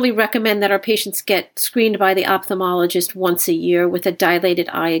generally recommend that our patients get screened by the ophthalmologist once a year with a dilated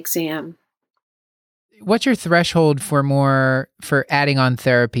eye exam. what's your threshold for adding on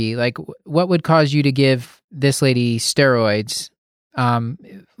therapy? Like, what would cause you to give this lady steroids?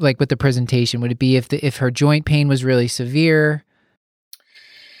 Like with the presentation, would it be if her joint pain was really severe?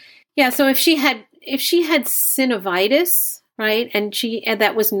 Yeah. So if she had synovitis, right, and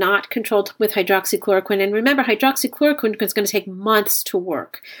that was not controlled with hydroxychloroquine, and remember, hydroxychloroquine is going to take months to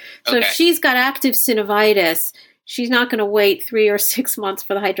work. So if she's got active synovitis, she's not going to wait 3 or 6 months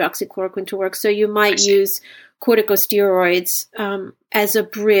for the hydroxychloroquine to work. So you might use corticosteroids as a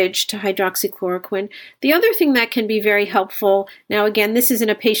bridge to hydroxychloroquine. The other thing that can be very helpful, now again, this is in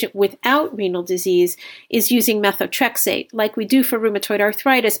a patient without renal disease, is using methotrexate. Like we do for rheumatoid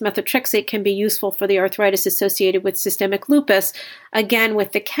arthritis, methotrexate can be useful for the arthritis associated with systemic lupus. Again,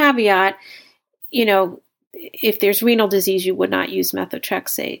 with the caveat, if there's renal disease, you would not use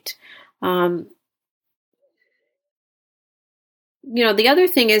methotrexate. The other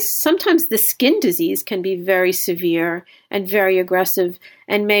thing is sometimes the skin disease can be very severe and very aggressive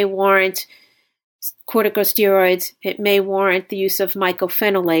and may warrant corticosteroids. It may warrant the use of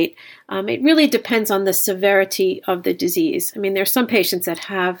mycophenolate. It really depends on the severity of the disease. I mean, there's some patients that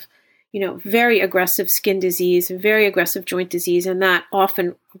have, very aggressive skin disease, very aggressive joint disease, and that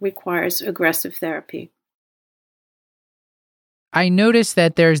often requires aggressive therapy. I noticed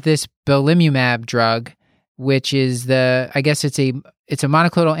that there's this belimumab drug, which is it's a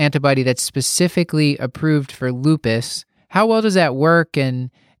monoclonal antibody that's specifically approved for lupus. How well does that work,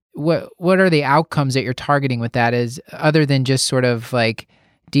 and what are the outcomes that you're targeting with that, is other than just sort of like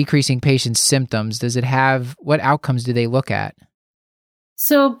decreasing patients' symptoms? What outcomes do they look at?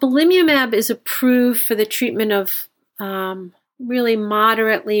 So belimumab is approved for the treatment of really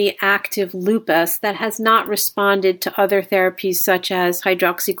moderately active lupus that has not responded to other therapies such as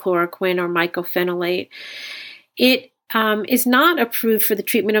hydroxychloroquine or mycophenolate. It is not approved for the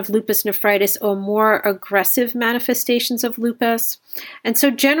treatment of lupus nephritis or more aggressive manifestations of lupus. And so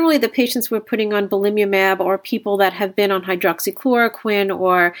generally the patients we're putting on belimumab are people that have been on hydroxychloroquine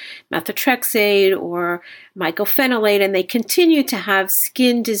or methotrexate or mycophenolate, and they continue to have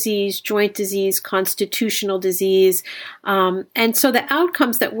skin disease, joint disease, constitutional disease. And so the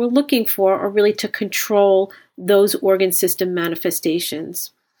outcomes that we're looking for are really to control those organ system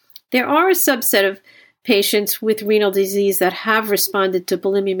manifestations. There are a subset of patients with renal disease that have responded to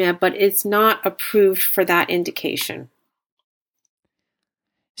belimumab, but it's not approved for that indication.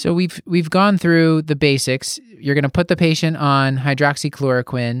 So we've gone through the basics. You're going to put the patient on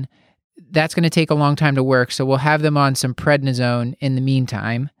hydroxychloroquine. That's going to take a long time to work, so we'll have them on some prednisone in the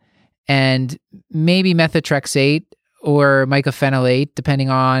meantime, and maybe methotrexate or mycophenolate, depending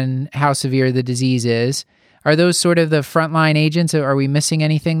on how severe the disease is. Are those sort of the frontline agents, or are we missing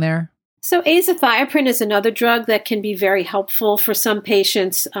anything there? So azathioprine is another drug that can be very helpful for some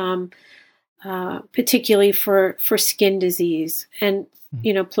patients, particularly for skin disease and,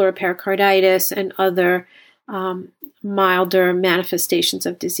 pleuropericarditis and other milder manifestations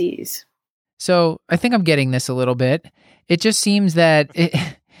of disease. So I think I'm getting this a little bit. It just seems that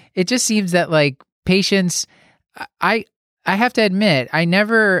like patients, I have to admit, I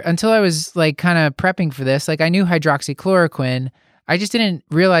never, until I was like kind of prepping for this, like I knew hydroxychloroquine. I just didn't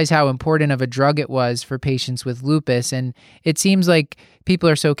realize how important of a drug it was for patients with lupus. And it seems like people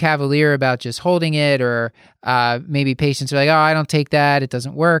are so cavalier about just holding it, or maybe patients are like, oh, I don't take that, it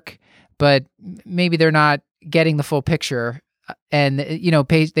doesn't work. But maybe they're not getting the full picture. And, they know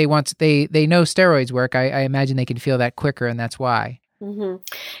steroids work. I imagine they can feel that quicker, and that's why. Mm-hmm.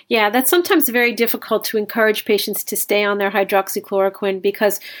 Yeah, that's sometimes very difficult to encourage patients to stay on their hydroxychloroquine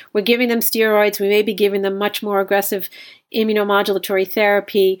because we're giving them steroids. We may be giving them much more aggressive immunomodulatory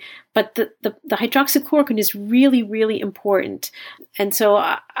therapy, but the hydroxychloroquine is really, really important. And so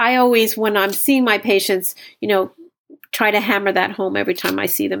I always, when I'm seeing my patients, try to hammer that home every time I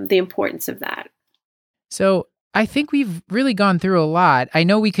see them, the importance of that. So I think we've really gone through a lot. I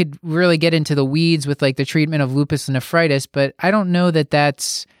know we could really get into the weeds with like the treatment of lupus nephritis, but I don't know that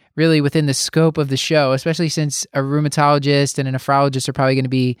that's really within the scope of the show, especially since a reumatologist and a nephrologist are probably going to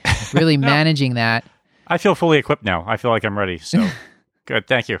be really managing that. I feel fully equipped now. I feel like I'm ready. So good.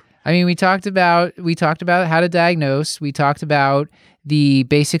 Thank you. I mean, we talked about how to diagnose. We talked about the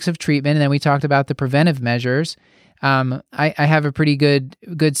basics of treatment, and then we talked about the preventive measures. I have a pretty good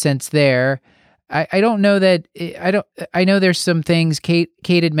sense there. I don't know that I know there's some things Kate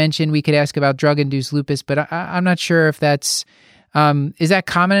had mentioned we could ask about drug-induced lupus, but I'm not sure if that's is that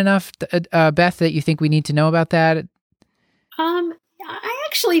common enough, Beth, that you think we need to know about that? I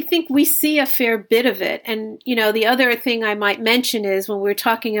actually think we see a fair bit of it. And, the other thing I might mention is when we're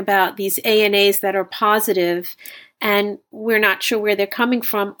talking about these ANAs that are positive and we're not sure where they're coming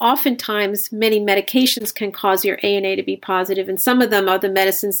from, oftentimes many medications can cause your ANA to be positive, and some of them are the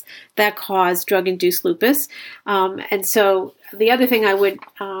medicines that cause drug-induced lupus. And so the other thing I would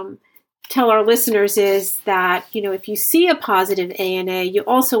tell our listeners is that, if you see a positive ANA, you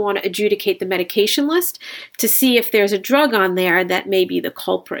also want to adjudicate the medication list to see if there's a drug on there that may be the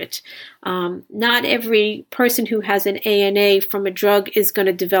culprit. Not every person who has an ANA from a drug is going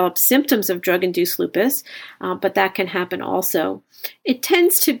to develop symptoms of drug-induced lupus, but that can happen also. It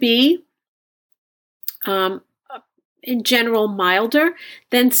tends to be in general milder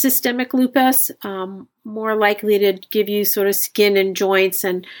than systemic lupus, more likely to give you sort of skin and joints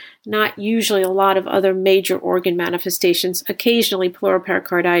and not usually a lot of other major organ manifestations, occasionally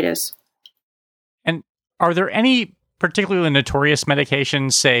pleuropericarditis. And are there any particularly notorious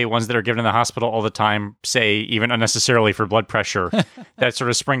medications, say ones that are given in the hospital all the time, say even unnecessarily for blood pressure, that sort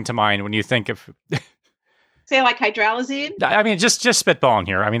of spring to mind when you think of... Say like hydralazine? I mean, just spitballing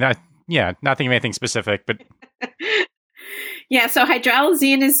here. I mean, not thinking of anything specific, but... Yeah, so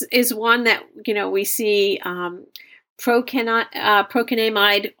hydralazine is one that, we see.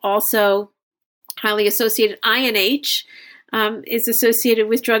 Procainamide also highly associated. INH is associated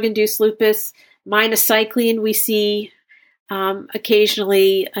with drug-induced lupus. Minocycline, we see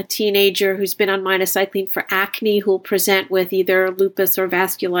occasionally a teenager who's been on minocycline for acne who will present with either lupus or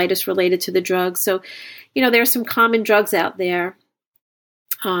vasculitis related to the drug. So, there are some common drugs out there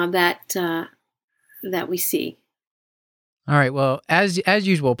that we see. All right. Well, as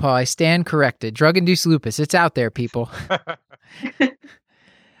usual, Paul, I stand corrected. Drug-induced lupus. It's out there, people.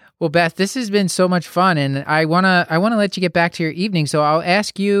 Well, Beth, this has been so much fun, and I wanna let you get back to your evening. So I'll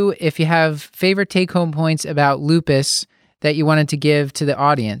ask you if you have favorite take-home points about lupus that you wanted to give to the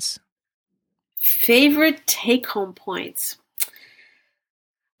audience. Favorite take-home points.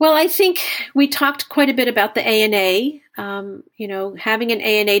 Well, I think we talked quite a bit about the ANA. Having an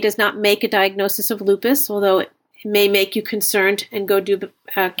ANA does not make a diagnosis of lupus, although it may make you concerned and go do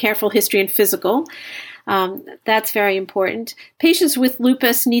careful history and physical. That's very important. Patients with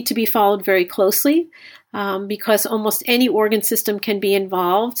lupus need to be followed very closely because almost any organ system can be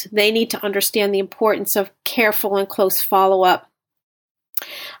involved. They need to understand the importance of careful and close follow-up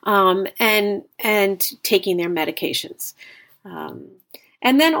and taking their medications.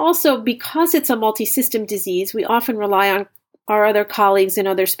 And then also, because it's a multi-system disease, we often rely on our other colleagues in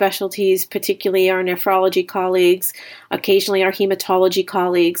other specialties, particularly our nephrology colleagues, occasionally our hematology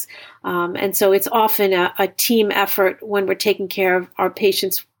colleagues. And so it's often a team effort when we're taking care of our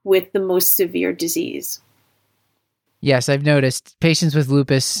patients with the most severe disease. Yes, I've noticed patients with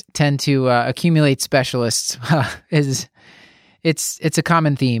lupus tend to accumulate specialists. It's a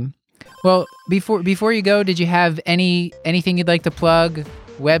common theme. Well, before you go, did you have anything you'd like to plug?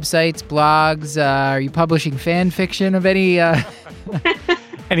 Websites, blogs? Are you publishing fan fiction of any?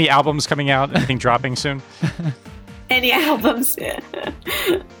 Any albums coming out? Anything dropping soon? Any albums?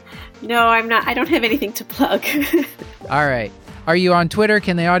 No, I'm not. I don't have anything to plug. All right. Are you on Twitter?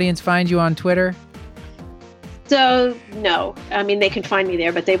 Can the audience find you on Twitter? So no, I mean they can find me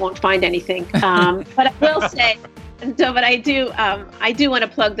there, but they won't find anything. But I will say. But I do want to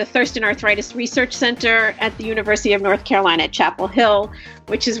plug the Thurston Arthritis Research Center at the University of North Carolina at Chapel Hill,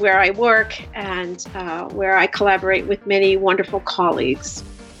 which is where I work and where I collaborate with many wonderful colleagues.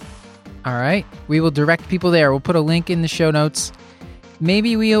 All right. We will direct people there. We'll put a link in the show notes.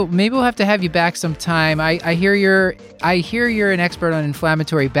 Maybe we'll have to have you back sometime. I hear you're an expert on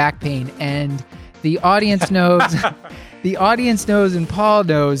inflammatory back pain, and the audience knows The audience knows and Paul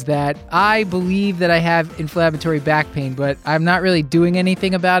knows that I believe that I have inflammatory back pain, but I'm not really doing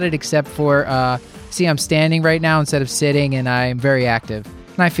anything about it except for, I'm standing right now instead of sitting, and I'm very active,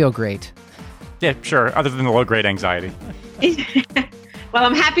 and I feel great. Yeah, sure, other than the low-grade anxiety. Well,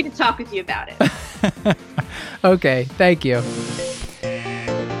 I'm happy to talk with you about it. Okay, thank you.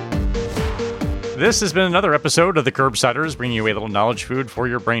 This has been another episode of The Curbsiders, bringing you a little knowledge food for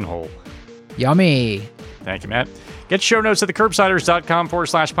your brain hole. Yummy. Thank you, Matt. Get show notes at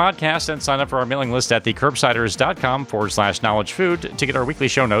thecurbsiders.com/podcast and sign up for our mailing list at thecurbsiders.com/knowledge food to get our weekly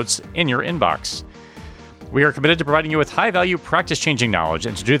show notes in your inbox. We are committed to providing you with high-value, practice-changing knowledge,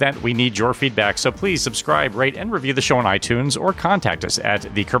 and to do that, we need your feedback. So please subscribe, rate, and review the show on iTunes or contact us at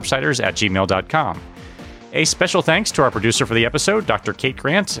thecurbsiders@gmail.com. A special thanks to our producer for the episode, Dr. Kate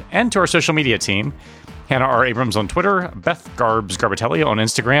Grant, and to our social media team, Hannah R. Abrams on Twitter, Beth Garbatelli on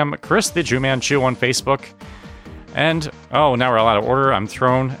Instagram, Chris the Jew Man Chew on Facebook, and, now we're all out of order. I'm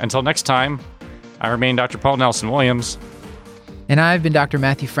thrown. Until next time, I remain Dr. Paul Nelson Williams. And I've been Dr.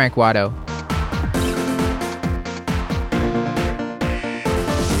 Matthew Frank Watto.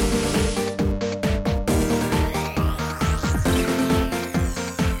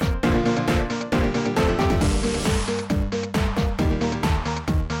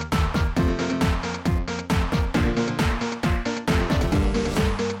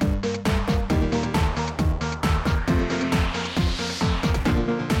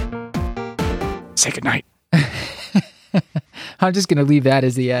 Say goodnight. I'm just going to leave that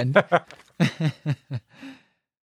as the end.